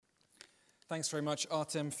Thanks very much,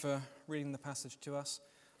 Artem, for reading the passage to us.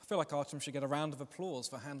 I feel like Artem should get a round of applause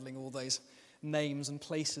for handling all those names and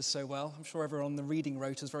places so well. I'm sure everyone on the reading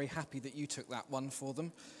rota is very happy that you took that one for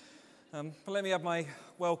them. But let me add my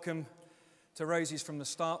welcome to Rosie's from the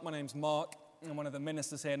start. My name's Mark. I'm one of the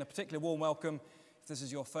ministers here, and a particularly warm welcome if this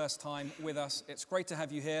is your first time with us. It's great to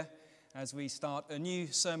have you here as we start a new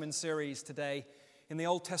sermon series today in the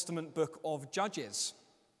Old Testament book of Judges,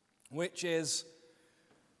 which is,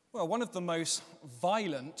 well, one of the most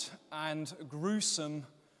violent and gruesome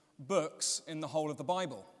books in the whole of the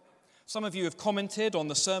Bible. Some of you have commented on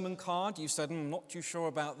the sermon card. You said, not too sure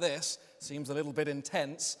about this. Seems a little bit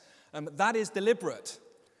intense. That is deliberate.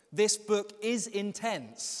 This book is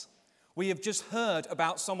intense. We have just heard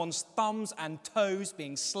about someone's thumbs and toes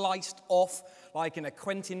being sliced off like in a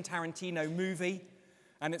Quentin Tarantino movie.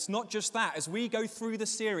 And it's not just that. As we go through the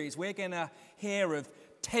series, we're going to hear of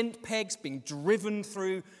tent pegs being driven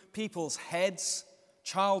through people's heads,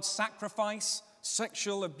 child sacrifice,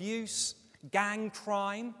 sexual abuse, gang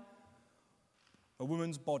crime, a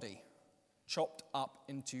woman's body chopped up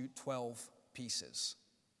into 12 pieces.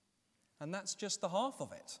 And that's just the half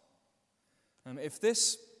of it. If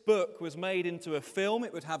this book was made into a film,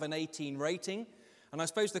 it would have an 18 rating. And I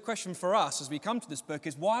suppose the question for us as we come to this book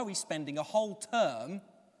is, why are we spending a whole term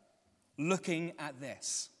looking at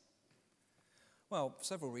this? Well,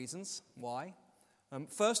 several reasons why.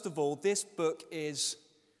 First of all, this book is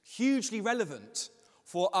hugely relevant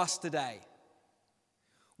for us today,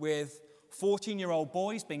 with 14-year-old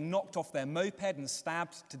boys being knocked off their moped and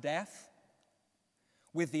stabbed to death,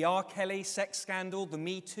 with the R. Kelly sex scandal, the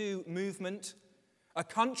Me Too movement, a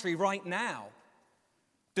country right now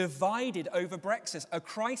divided over Brexit, a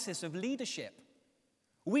crisis of leadership.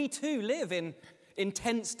 We too live in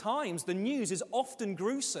intense times. The news is often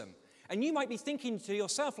gruesome. And you might be thinking to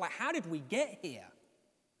yourself, like, how did we get here?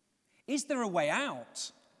 Is there a way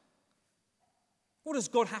out? What does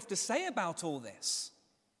God have to say about all this?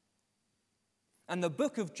 And the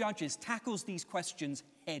book of Judges tackles these questions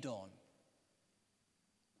head on.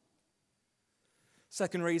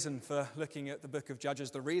 Second reason for looking at the book of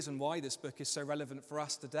Judges, the reason why this book is so relevant for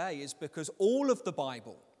us today, is because all of the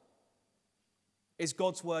Bible is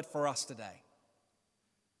God's word for us today.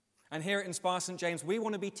 And here at Inspire St. James, we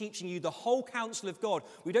want to be teaching you the whole counsel of God.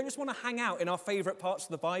 We don't just want to hang out in our favorite parts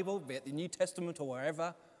of the Bible, be it the New Testament or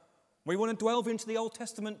wherever. We want to delve into the Old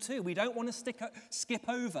Testament too. We don't want to skip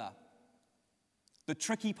over the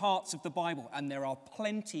tricky parts of the Bible, and there are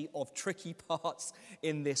plenty of tricky parts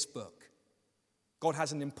in this book. God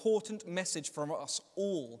has an important message for us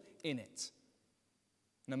all in it,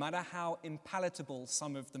 no matter how impalatable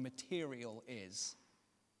some of the material is.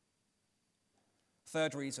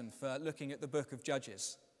 Third reason for looking at the book of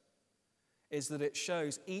Judges is that it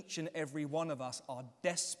shows each and every one of us our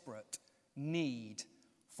desperate need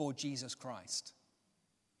for Jesus Christ.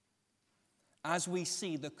 As we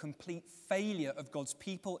see the complete failure of God's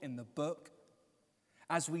people in the book,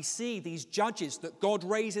 as we see these judges that God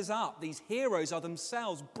raises up, these heroes are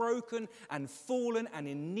themselves broken and fallen and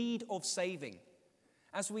in need of saving.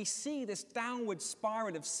 As we see this downward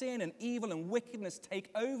spiral of sin and evil and wickedness take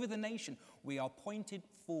over the nation, we are pointed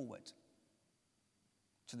forward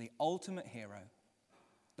to the ultimate hero,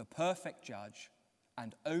 the perfect judge,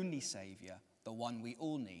 and only Savior, the one we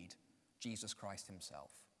all need, Jesus Christ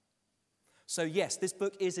himself. So yes, this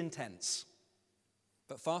book is intense,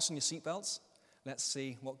 but fasten your seatbelts. Let's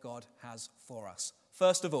see what God has for us.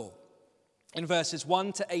 First of all, in verses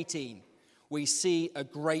 1 to 18, we see a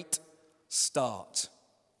great start.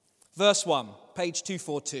 Verse 1, page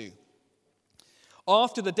 242.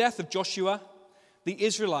 After the death of Joshua, the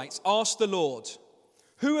Israelites asked the Lord,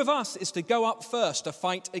 "Who of us is to go up first to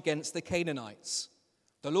fight against the Canaanites?"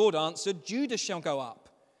 The Lord answered, "Judah shall go up.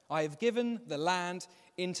 I have given the land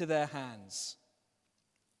into their hands."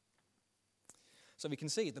 So we can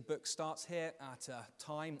see the book starts here at a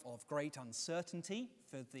time of great uncertainty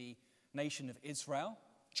for the nation of Israel.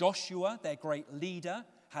 Joshua, their great leader,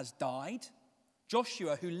 has died.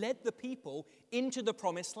 Joshua, who led the people into the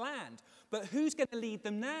promised land. But who's going to lead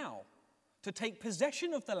them now to take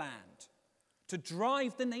possession of the land, to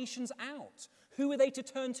drive the nations out? Who are they to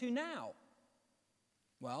turn to now?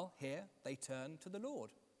 Well, here they turn to the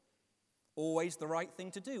Lord. Always the right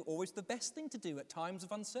thing to do, always the best thing to do at times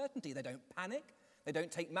of uncertainty. They don't panic. They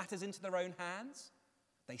don't take matters into their own hands.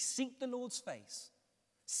 They seek the Lord's face,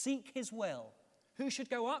 seek his will. Who should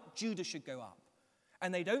go up? Judah should go up.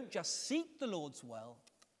 And they don't just seek the Lord's will,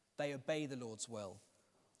 they obey the Lord's will.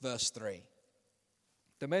 Verse 3.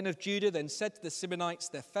 The men of Judah then said to the Simeonites,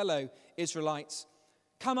 their fellow Israelites,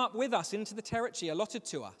 "Come up with us into the territory allotted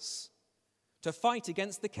to us. to fight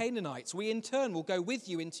against the Canaanites. We in turn will go with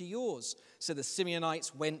you into yours." So the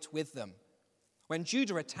Simeonites went with them. When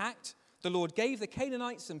Judah attacked, the Lord gave the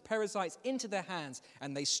Canaanites and Perizzites into their hands,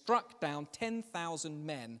 and they struck down 10,000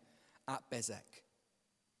 men at Bezek.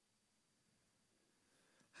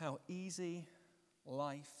 How easy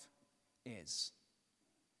life is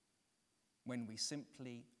when we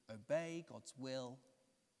simply obey God's will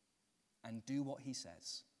and do what he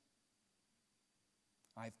says.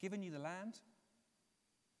 "I've given you the land,"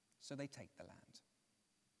 so they take the land.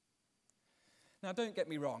 Now, don't get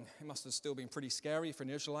me wrong, it must have still been pretty scary for an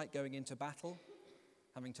Israelite going into battle,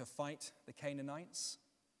 having to fight the Canaanites.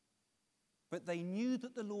 But they knew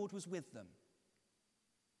that the Lord was with them.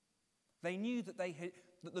 They knew that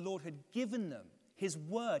the Lord had given them his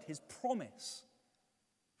word, his promise,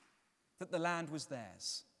 that the land was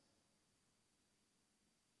theirs.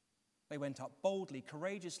 They went up boldly,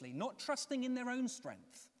 courageously, not trusting in their own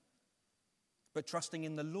strength, but trusting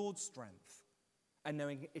in the Lord's strength and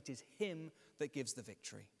knowing it is him that gives the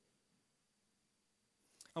victory.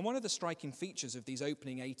 And one of the striking features of these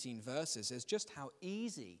opening 18 verses is just how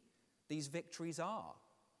easy these victories are.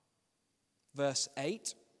 Verse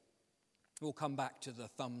 8, we'll come back to the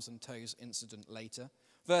thumbs and toes incident later.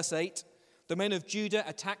 Verse 8, "The men of Judah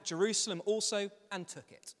attacked Jerusalem also and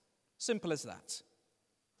took it." Simple as that.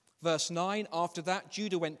 Verse 9, "After that,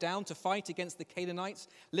 Judah went down to fight against the Canaanites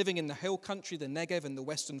living in the hill country, the Negev and the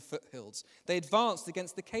western foothills. They advanced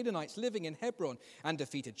against the Canaanites living in Hebron and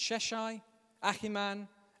defeated Sheshai, Ahiman,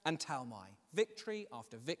 and Talmai." Victory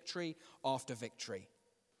after victory after victory.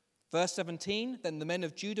 Verse 17, "Then the men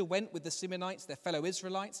of Judah went with the Simeonites, their fellow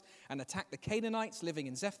Israelites, and attacked the Canaanites living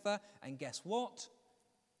in Zephath, and guess what?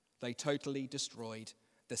 They totally destroyed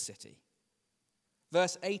the city."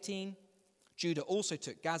 Verse 18, "Judah also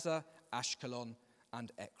took Gaza, Ashkelon,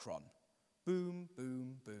 and Ekron." Boom,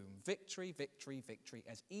 boom, boom. Victory, victory, victory.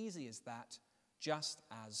 As easy as that, just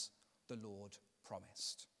as the Lord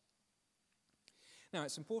promised. Now,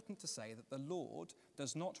 it's important to say that the Lord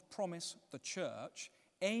does not promise the church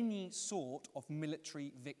any sort of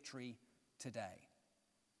military victory today.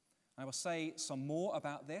 I will say some more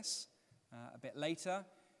about this a bit later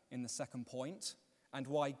in the second point, and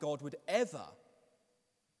why God would ever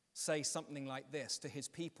say something like this to his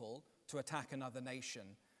people to attack another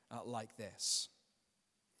nation like this.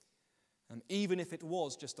 Even if it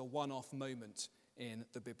was just a one-off moment in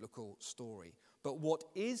the biblical story. But what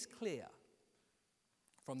is clear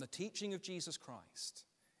from the teaching of Jesus Christ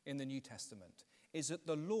in the New Testament is that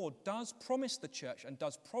the Lord does promise the church and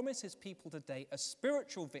does promise his people today a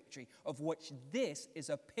spiritual victory, of which this is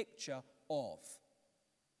a picture of.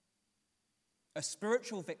 A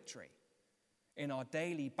spiritual victory in our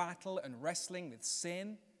daily battle and wrestling with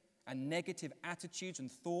sin and negative attitudes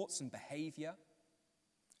and thoughts and behavior.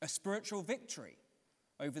 A spiritual victory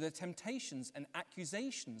over the temptations and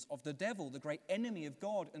accusations of the devil, the great enemy of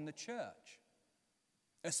God and the church.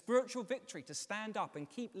 A spiritual victory to stand up and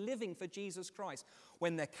keep living for Jesus Christ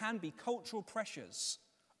when there can be cultural pressures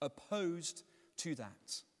opposed to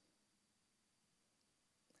that.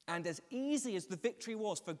 And as easy as the victory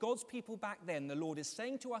was for God's people back then, the Lord is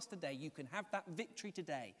saying to us today, you can have that victory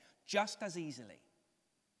today just as easily.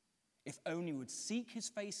 If only we would seek his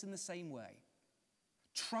face in the same way,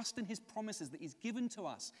 trust in his promises that he's given to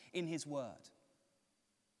us in his word,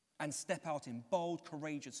 and step out in bold,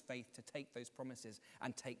 courageous faith to take those promises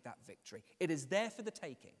and take that victory. It is there for the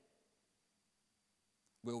taking.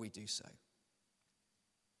 Will we do so?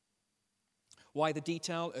 Why the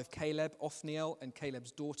detail of Caleb, Othniel, and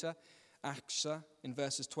Caleb's daughter, Achsah, in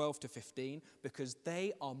verses 12 to 15? Because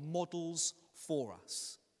they are models for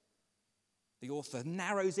us. The author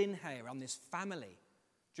narrows in here on this family.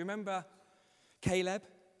 Do you remember Caleb?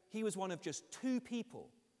 He was one of just two people,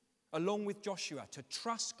 along with Joshua, to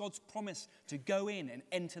trust God's promise to go in and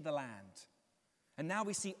enter the land. And now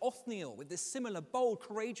we see Othniel with this similar bold,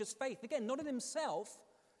 courageous faith. Again, not in himself.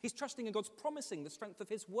 He's trusting in God's promising the strength of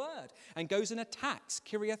his word, and goes and attacks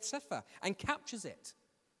Kiriath Sefer and captures it.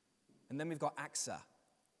 And then we've got Achsah,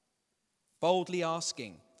 boldly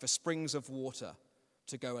asking for springs of water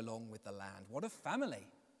to go along with the land. What a family.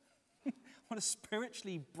 What a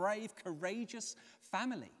spiritually brave, courageous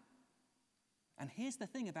family. And here's the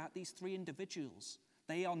thing about these three individuals.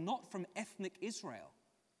 They are not from ethnic Israel.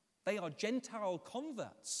 They are Gentile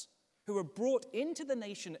converts who were brought into the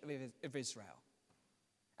nation of Israel.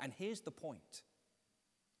 And here's the point.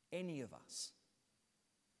 Any of us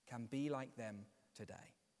can be like them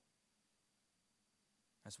today.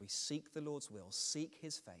 As we seek the Lord's will, seek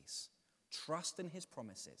his face, trust in his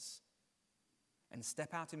promises, and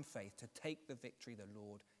step out in faith to take the victory the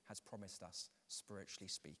Lord has promised us, spiritually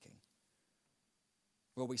speaking.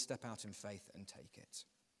 Will we step out in faith and take it?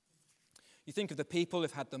 You think of the people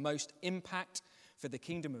who've had the most impact for the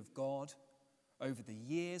kingdom of God over the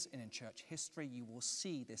years and in church history, you will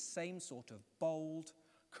see this same sort of bold,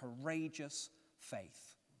 courageous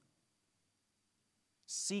faith.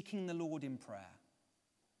 Seeking the Lord in prayer.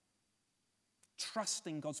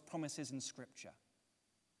 Trusting God's promises in Scripture.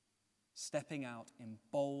 Stepping out in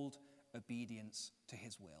bold obedience to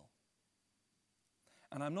his will.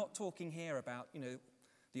 And I'm not talking here about,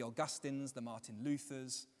 the Augustines, the Martin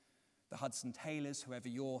Luthers, the Hudson Taylors, whoever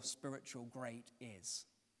your spiritual great is.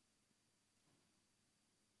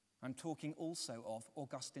 I'm talking also of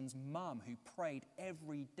Augustine's mum, who prayed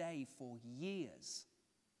every day for years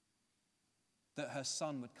that her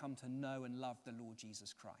son would come to know and love the Lord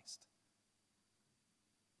Jesus Christ.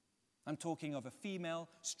 I'm talking of a female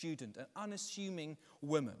student, an unassuming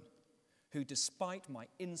woman, who despite my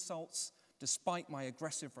insults, despite my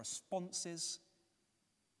aggressive responses,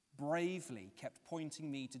 bravely kept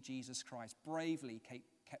pointing me to Jesus Christ, bravely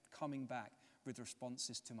kept coming back with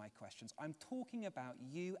responses to my questions. I'm talking about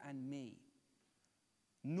you and me,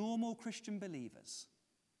 normal Christian believers,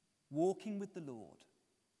 walking with the Lord,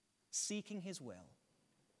 seeking his will,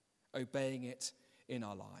 obeying it in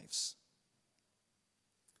our lives.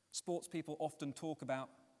 Sports people often talk about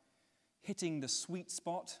hitting the sweet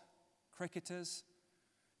spot. Cricketers,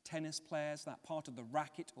 tennis players, that part of the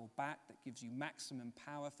racket or bat that gives you maximum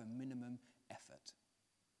power for minimum effort.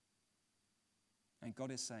 And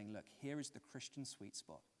God is saying, look, here is the Christian sweet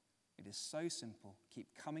spot. It is so simple. Keep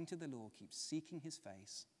coming to the Lord, keep seeking his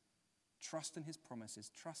face, trust in his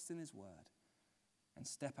promises, trust in his word, and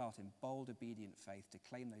step out in bold, obedient faith to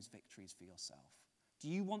claim those victories for yourself. Do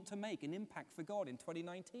you want to make an impact for God in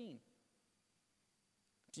 2019?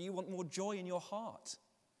 Do you want more joy in your heart?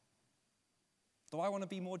 Do I want to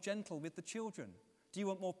be more gentle with the children? Do you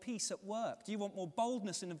want more peace at work? Do you want more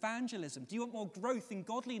boldness in evangelism? Do you want more growth in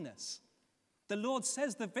godliness? The Lord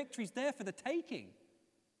says the victory's there for the taking.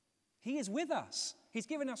 He is with us. He's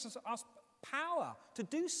given us power to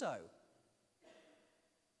do so.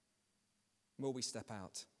 Will we step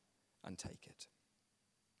out and take it?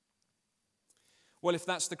 Well, if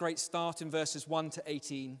that's the great start in verses 1 to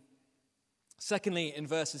 18, secondly, in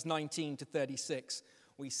verses 19 to 36,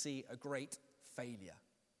 we see a great failure.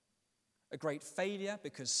 A great failure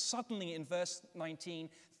because suddenly in verse 19,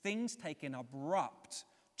 things take an abrupt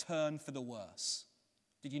turn for the worse.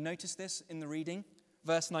 Did you notice this in the reading?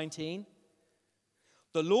 Verse 19.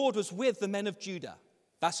 The Lord was with the men of Judah.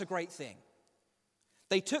 That's a great thing.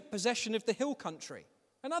 They took possession of the hill country.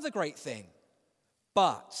 Another great thing.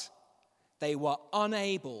 But they were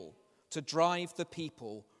unable to drive the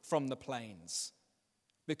people from the plains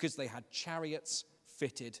because they had chariots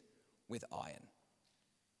fitted with iron.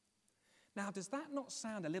 Now, does that not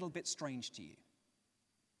sound a little bit strange to you?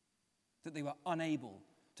 That they were unable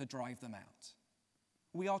to drive them out.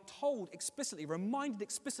 We are told explicitly, reminded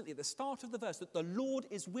explicitly at the start of the verse that the Lord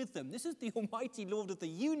is with them. This is the Almighty Lord of the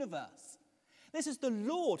universe. This is the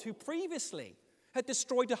Lord who previously had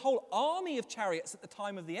destroyed a whole army of chariots at the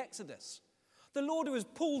time of the Exodus. The Lord who has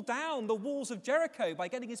pulled down the walls of Jericho by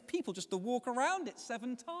getting his people just to walk around it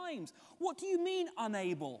 7 times. What do you mean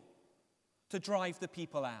unable to drive the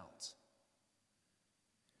people out?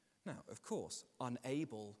 Now, of course,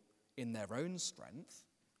 unable in their own strength,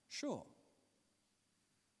 sure.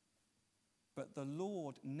 But the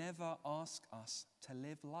Lord never asks us to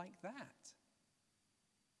live like that.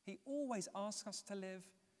 He always asks us to live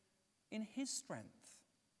in his strength,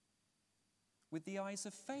 with the eyes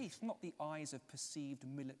of faith, not the eyes of perceived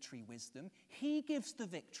military wisdom. He gives the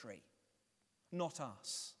victory, not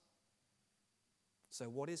us. So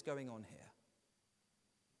what is going on here?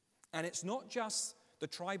 And it's not just the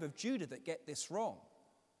tribe of Judah that get this wrong.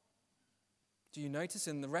 Do you notice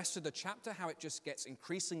in the rest of the chapter how it just gets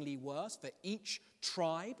increasingly worse for each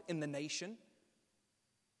tribe in the nation?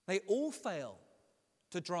 They all fail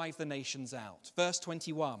to drive the nations out. Verse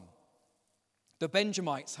 21. The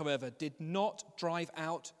Benjamites, however, did not drive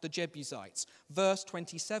out the Jebusites. Verse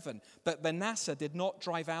 27. But Manasseh did not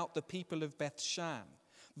drive out the people of Bethshan.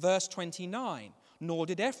 Verse 29. Nor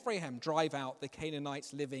did Ephraim drive out the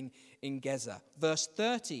Canaanites living in Gezer. Verse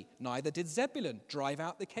 30, neither did Zebulun drive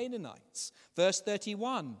out the Canaanites. Verse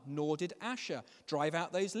 31, nor did Asher drive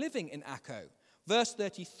out those living in Akko. Verse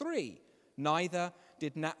 33, neither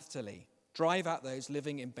did Naphtali drive out those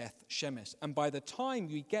living in Beth Shemesh. And by the time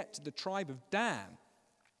we get to the tribe of Dan,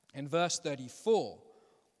 in verse 34,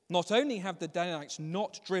 not only have the Danites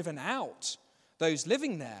not driven out those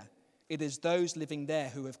living there, it is those living there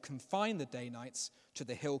who have confined the Danites to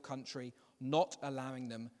the hill country, not allowing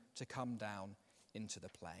them to come down into the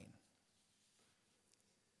plain.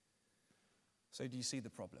 So do you see the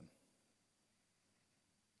problem?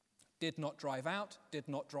 Did not drive out, did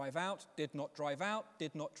not drive out, did not drive out,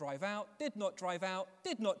 did not drive out, did not drive out,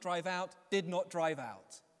 did not drive out, did not drive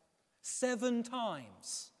out. 7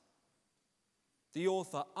 times. The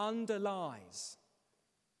author underlies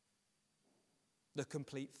the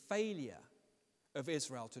complete failure of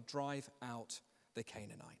Israel to drive out the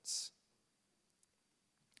Canaanites.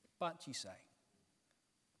 But you say,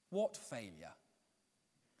 what failure?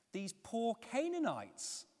 These poor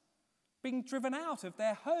Canaanites being driven out of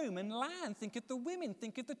their home and land. Think of the women,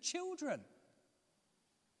 think of the children.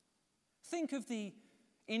 Think of the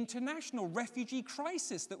international refugee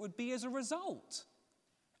crisis that would be as a result.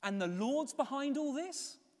 And the Lord's behind all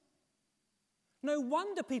this? No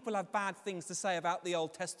wonder people have bad things to say about the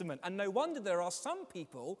Old Testament, and no wonder there are some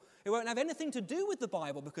people who won't have anything to do with the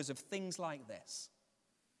Bible because of things like this.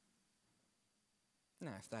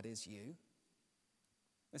 Now, if that is you,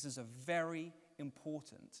 this is a very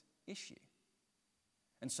important issue.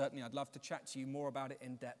 And certainly I'd love to chat to you more about it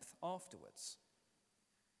in depth afterwards.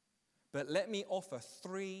 But let me offer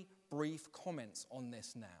 3 brief comments on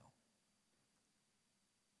this now.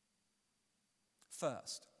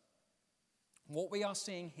 First, what we are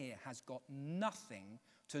seeing here has got nothing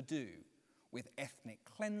to do with ethnic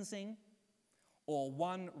cleansing or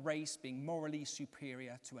one race being morally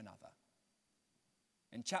superior to another.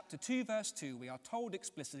 In chapter 2, verse 2, we are told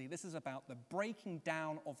explicitly this is about the breaking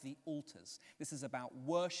down of the altars. This is about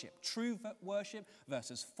worship, true worship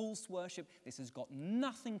versus false worship. This has got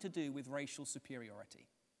nothing to do with racial superiority.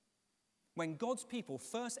 When God's people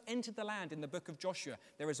first entered the land in the book of Joshua,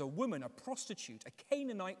 there is a woman, a prostitute, a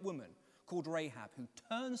Canaanite woman called Rahab, who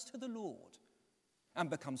turns to the Lord and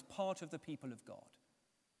becomes part of the people of God.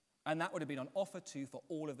 And that would have been on offer too for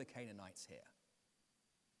all of the Canaanites here.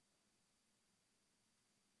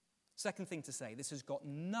 Second thing to say, this has got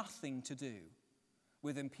nothing to do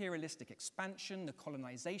with imperialistic expansion, the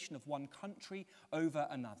colonization of one country over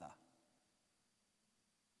another.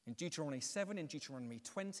 In Deuteronomy 7, in Deuteronomy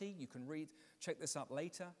 20, you can check this up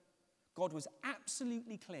later, God was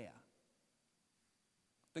absolutely clear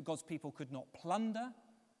that God's people could not plunder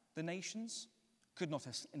the nations, could not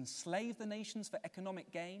enslave the nations for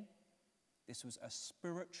economic gain. This was a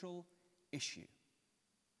spiritual issue,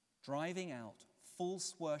 driving out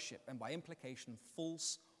false worship, and by implication,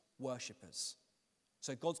 false worshippers.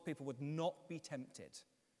 So God's people would not be tempted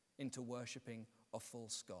into worshipping a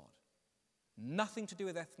false god. Nothing to do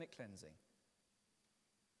with ethnic cleansing.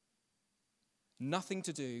 Nothing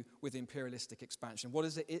to do with imperialistic expansion. What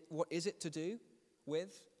is it to do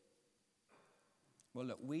with? Well,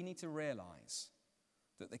 look, we need to realize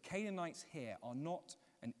that the Canaanites here are not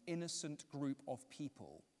an innocent group of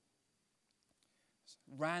people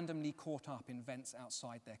randomly caught up in events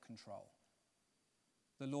outside their control.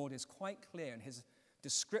 The Lord is quite clear in his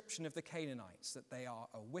description of the Canaanites that they are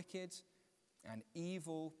a wicked and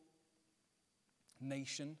evil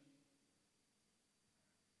nation.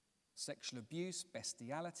 Sexual abuse,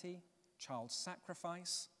 bestiality, child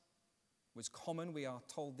sacrifice was common. We are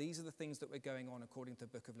told these are the things that were going on according to the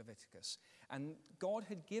book of Leviticus. And God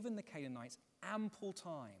had given the Canaanites ample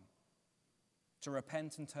time to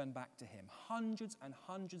repent and turn back to him, hundreds and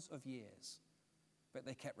hundreds of years. But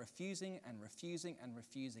they kept refusing and refusing and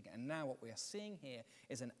refusing. And now what we are seeing here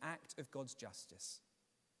is an act of God's justice,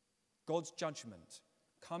 God's judgment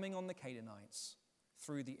coming on the Canaanites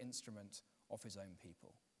through the instrument of his own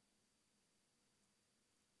people.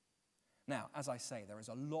 Now, as I say, there is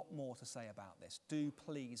a lot more to say about this. Do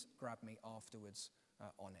please grab me afterwards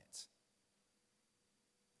on it.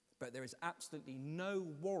 But there is absolutely no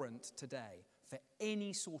warrant today for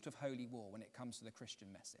any sort of holy war when it comes to the Christian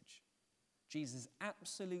message. Jesus is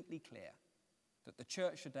absolutely clear that the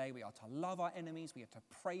church today, we are to love our enemies, we are to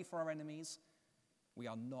pray for our enemies, we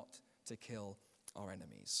are not to kill our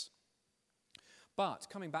enemies. But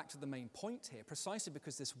coming back to the main point here, precisely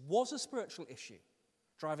because this was a spiritual issue,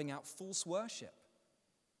 driving out false worship,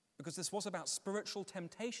 because this was about spiritual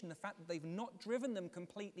temptation, the fact that they've not driven them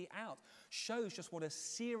completely out shows just what a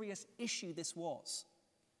serious issue this was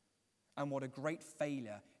and what a great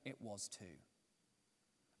failure it was too.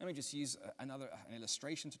 Let me just use an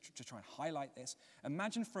illustration to try and highlight this.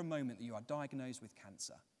 Imagine for a moment that you are diagnosed with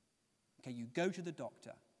cancer. Okay, you go to the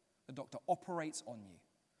doctor operates on you,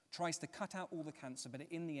 tries to cut out all the cancer, but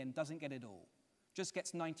in the end doesn't get it all, just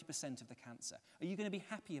gets 90% of the cancer. Are you going to be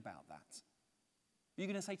happy about that? Are you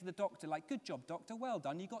going to say to the doctor, like, good job, doctor, well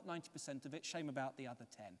done, you got 90% of it, shame about the other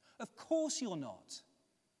 10? Of course you're not.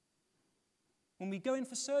 When we go in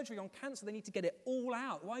for surgery on cancer, they need to get it all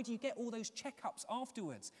out. Why do you get all those checkups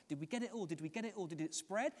afterwards? Did we get it all? Did we get it all? Did it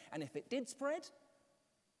spread? And if it did spread,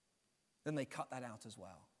 then they cut that out as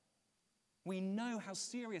well. We know how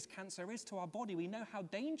serious cancer is to our body. We know how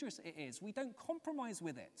dangerous it is. We don't compromise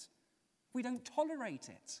with it. We don't tolerate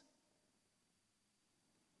it.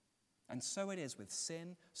 And so it is with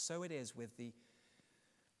sin, so it is with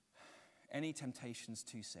any temptations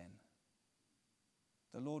to sin.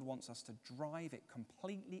 The Lord wants us to drive it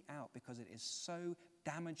completely out because it is so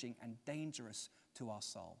damaging and dangerous to our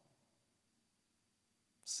soul.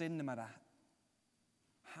 Sin, no matter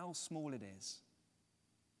how small it is.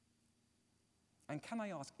 And can I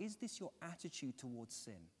ask, is this your attitude towards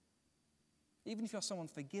sin? Even if you're someone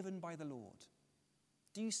forgiven by the Lord,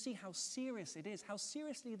 do you see how serious it is, how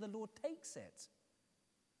seriously the Lord takes it?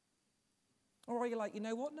 Or are you like, you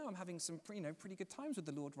know what, no, I'm having some pretty good times with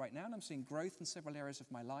the Lord right now, and I'm seeing growth in several areas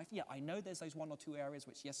of my life. Yeah, I know there's those 1 or 2 areas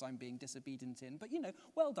which, yes, I'm being disobedient in, but,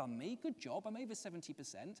 well done me, good job, I'm over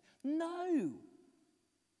 70%. No!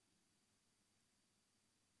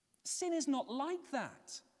 Sin is not like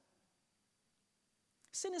that.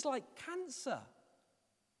 Sin is like cancer.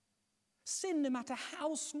 Sin, no matter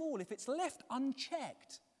how small, if it's left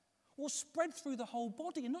unchecked, will spread through the whole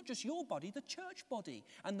body, and not just your body, the church body.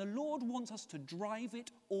 And the Lord wants us to drive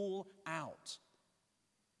it all out.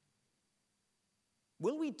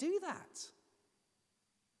 Will we do that?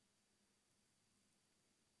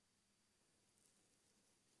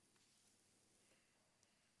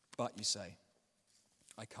 But you say,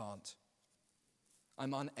 I can't.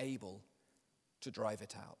 I'm unable to drive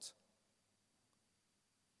it out.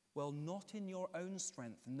 Well, not in your own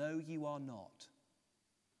strength. No, you are not.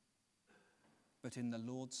 But in the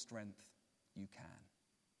Lord's strength, you can.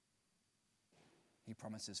 He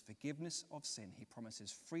promises forgiveness of sin. He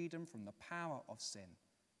promises freedom from the power of sin.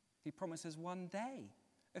 He promises one day,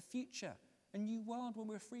 a future, a new world when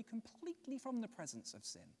we're free completely from the presence of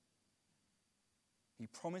sin. He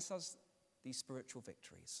promises us these spiritual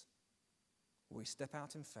victories. We step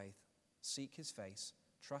out in faith, seek his face,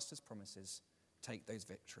 trust his promises, take those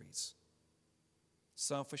victories.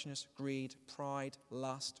 Selfishness, greed, pride,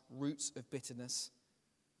 lust, roots of bitterness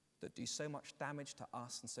that do so much damage to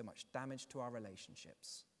us and so much damage to our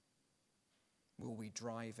relationships. Will we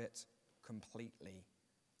drive it completely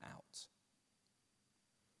out?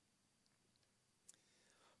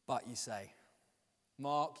 But you say,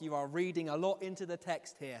 Mark, you are reading a lot into the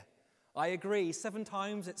text here. I agree. 7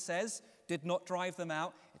 times it says, did not drive them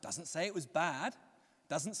out. It doesn't say it was bad. It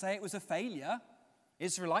doesn't say it was a failure.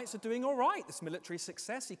 Israelites are doing all right. This military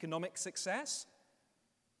success, economic success.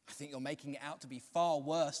 I think you're making it out to be far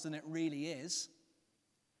worse than it really is.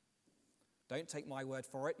 Don't take my word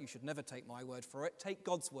for it. You should never take my word for it. Take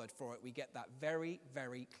God's word for it. We get that very,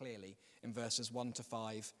 very clearly in verses 1 to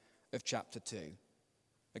 5 of chapter 2.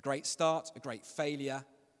 A great start, a great failure,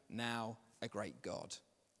 now a great God.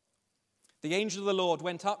 The angel of the Lord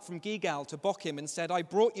went up from Gilgal to Bochim and said, I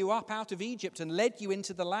brought you up out of Egypt and led you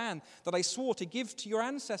into the land that I swore to give to your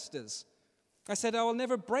ancestors. I said, I will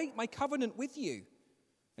never break my covenant with you,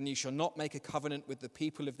 and you shall not make a covenant with the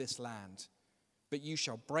people of this land, but you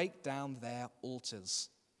shall break down their altars.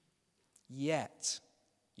 Yet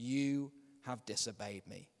you have disobeyed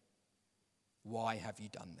me. Why have you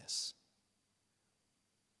done this?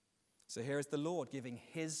 So here is the Lord giving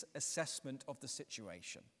his assessment of the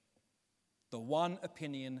situation. The one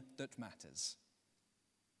opinion that matters.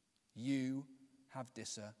 You have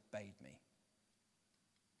disobeyed me.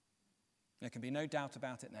 There can be no doubt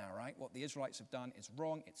about it now, right? What the Israelites have done is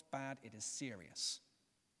wrong, it's bad, it is serious.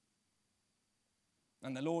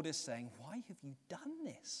 And the Lord is saying, why have you done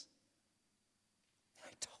this? I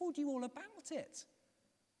told you all about it.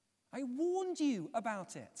 I warned you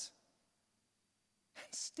about it.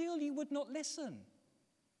 And still you would not listen.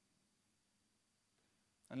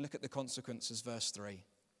 And look at the consequences, verse 3.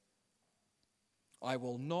 I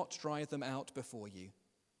will not drive them out before you.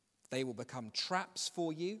 They will become traps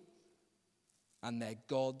for you, and their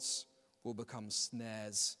gods will become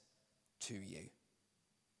snares to you.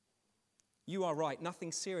 You are right,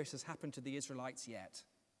 nothing serious has happened to the Israelites yet.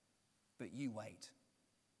 But you wait.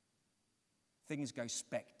 Things go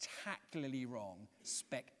spectacularly wrong,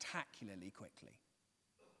 spectacularly quickly.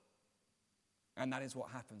 And that is what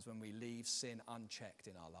happens when we leave sin unchecked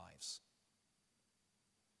in our lives.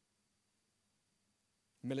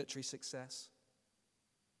 Military success,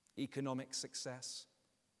 economic success.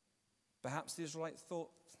 Perhaps the Israelites thought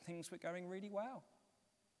things were going really well.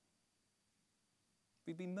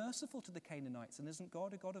 We've been merciful to the Canaanites, and isn't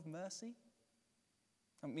God a God of mercy?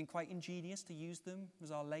 Haven't been quite ingenious to use them as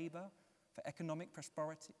our labor for economic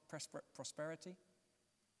prosperity?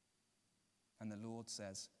 And the Lord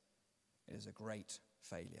says, it is a great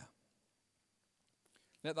failure.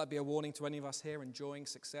 Let that be a warning to any of us here enjoying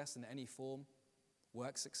success in any form,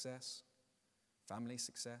 work success, family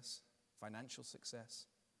success, financial success.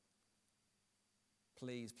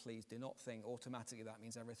 Please, please do not think automatically that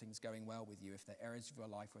means everything's going well with you if there are areas of your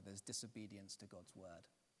life where there's disobedience to God's word.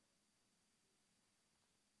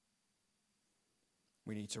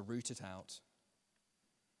 We need to root it out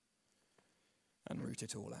and root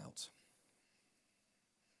it all out.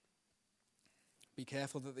 Be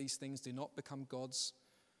careful that these things do not become gods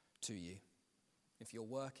to you. If you're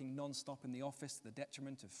working non-stop in the office to the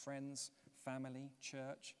detriment of friends, family,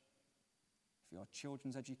 church, if your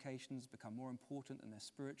children's education has become more important than their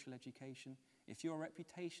spiritual education, if your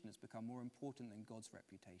reputation has become more important than God's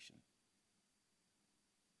reputation,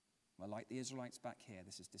 well, like the Israelites back here,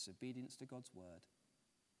 this is disobedience to God's word.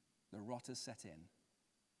 The rot has set in.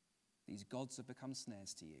 These gods have become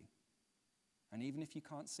snares to you. And even if you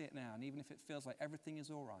can't see it now, and even if it feels like everything is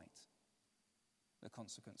all right, the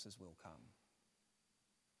consequences will come.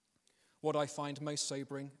 What I find most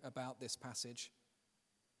sobering about this passage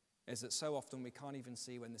is that so often we can't even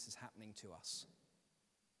see when this is happening to us.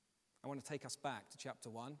 I want to take us back to chapter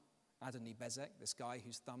 1, Adoni-Bezek, this guy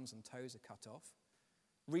whose thumbs and toes are cut off.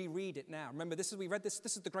 Reread it now. Remember, this is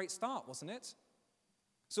the great start, wasn't it?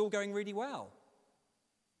 It's all going really well.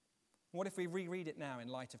 What if we reread it now in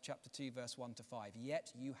light of chapter 2, verse 1 to 5?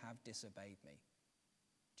 Yet you have disobeyed me.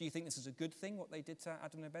 Do you think this is a good thing, what they did to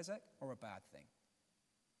Adoni-Bezek, or a bad thing?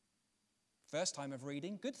 First time of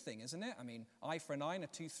reading, good thing, isn't it? I mean, eye for an eye and a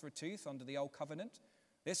tooth for a tooth under the old covenant.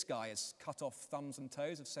 This guy has cut off thumbs and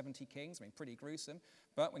toes of 70 kings. I mean, pretty gruesome.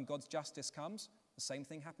 But when God's justice comes, the same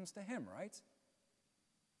thing happens to him, right?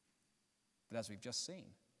 But as we've just seen,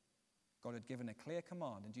 God had given a clear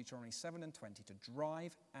command in Deuteronomy 7 and 20 to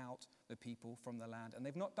drive out the people from the land. And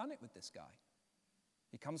they've not done it with this guy.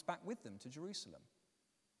 He comes back with them to Jerusalem.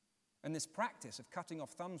 And this practice of cutting off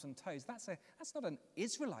thumbs and toes, that's not an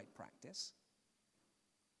Israelite practice.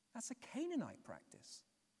 That's a Canaanite practice.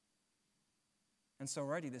 And so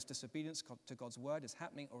already this disobedience to God's word is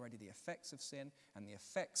happening. Already the effects of sin and the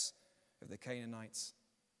effects of the Canaanites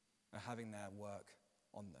are having their work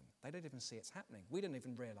on them. They don't even see it's happening. We don't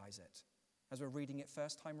even realize it as we're reading it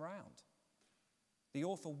first time round. The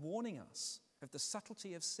author warning us of the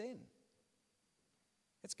subtlety of sin.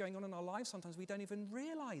 It's going on in our lives. Sometimes we don't even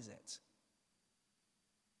realize it.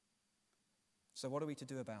 So what are we to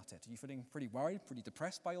do about it? Are you feeling pretty worried, pretty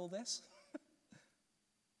depressed by all this?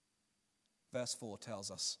 Verse 4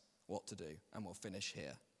 tells us what to do, and we'll finish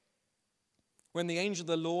here. When the angel of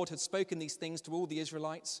the Lord had spoken these things to all the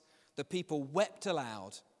Israelites, the people wept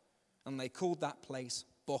aloud, and they called that place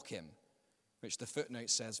Bochim, which the footnote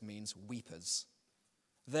says means weepers.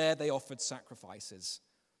 There they offered sacrifices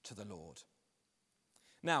to the Lord.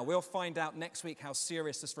 Now, we'll find out next week how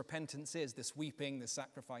serious this repentance is, this weeping, the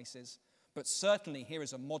sacrifices. But certainly here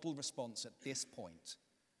is a model response at this point.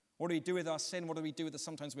 What do we do with our sin? What do we do with it?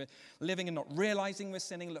 Sometimes we're living and not realizing we're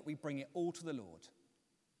sinning. Look, we bring it all to the Lord.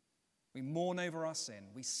 We mourn over our sin.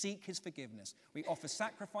 We seek his forgiveness. We offer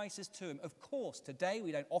sacrifices to him. Of course, today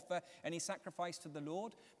we don't offer any sacrifice to the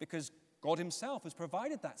Lord because God himself has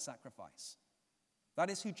provided that sacrifice.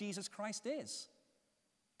 That is who Jesus Christ is.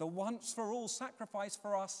 The once-for-all sacrifice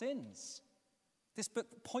for our sins. This book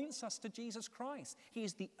points us to Jesus Christ. He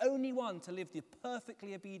is the only one to live the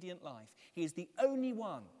perfectly obedient life. He is the only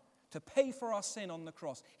one to pay for our sin on the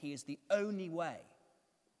cross. He is the only way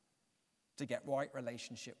to get right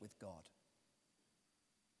relationship with God.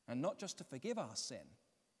 And not just to forgive our sin,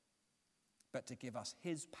 but to give us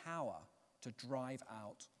his power to drive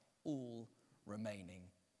out all remaining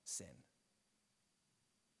sin.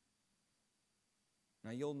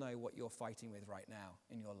 Now you'll know what you're fighting with right now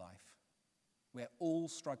in your life. We're all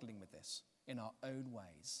struggling with this in our own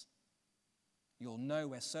ways. You'll know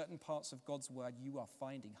where certain parts of God's word you are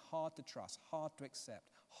finding hard to trust, hard to accept,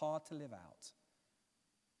 hard to live out.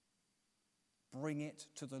 Bring it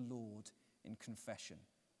to the Lord in confession.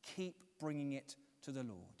 Keep bringing it to the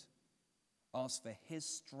Lord. Ask for his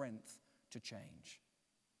strength to change.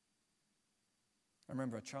 I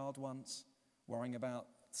remember a child once worrying about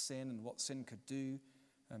sin and what sin could do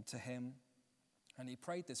to him. And he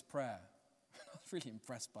prayed this prayer. I was really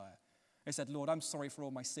impressed by it. He said, Lord, I'm sorry for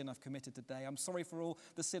all my sin I've committed today. I'm sorry for all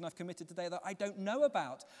the sin I've committed today that I don't know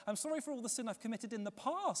about. I'm sorry for all the sin I've committed in the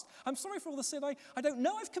past. I'm sorry for all the sin I don't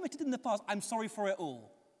know I've committed in the past. I'm sorry for it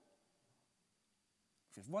all.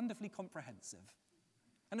 Which is wonderfully comprehensive.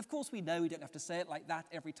 And of course we know we don't have to say it like that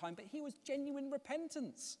every time, but he was genuine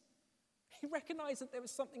repentance. He recognized that there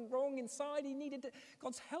was something wrong inside. He needed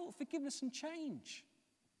God's help, forgiveness, and change.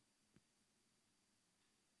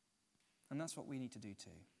 And that's what we need to do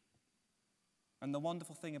too. And the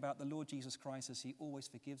wonderful thing about the Lord Jesus Christ is he always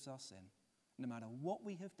forgives our sin, no matter what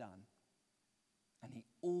we have done. And he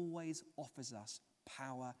always offers us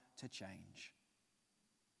power to change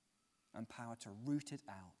and power to root it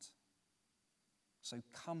out. So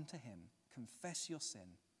come to him, confess your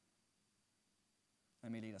sin.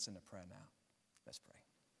 Let me lead us in a prayer now. Let's pray.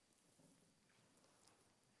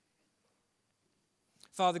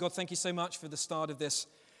 Father God, thank you so much for the start of this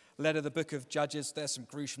letter, the book of Judges. There's some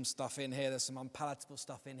gruesome stuff in here. There's some unpalatable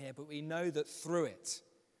stuff in here. But we know that through it,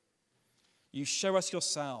 you show us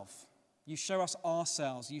yourself. You show us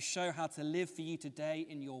ourselves. You show how to live for you today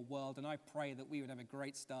in your world. And I pray that we would have a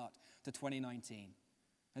great start to 2019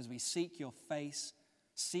 as we seek your face,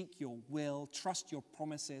 seek your will, trust your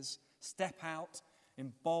promises, step out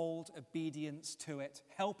in bold obedience to it.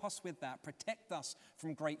 Help us with that. Protect us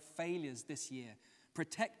from great failures this year.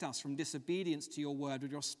 Protect us from disobedience to your word.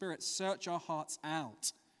 With your Spirit, search our hearts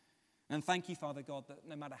out. And thank you, Father God, that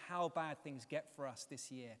no matter how bad things get for us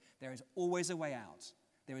this year, there is always a way out.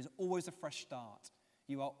 There is always a fresh start.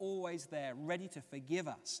 You are always there, ready to forgive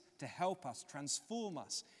us, to help us, transform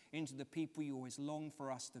us into the people you always long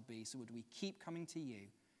for us to be. So would we keep coming to you,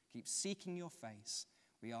 keep seeking your face.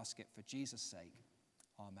 We ask it for Jesus' sake.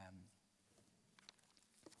 Amen.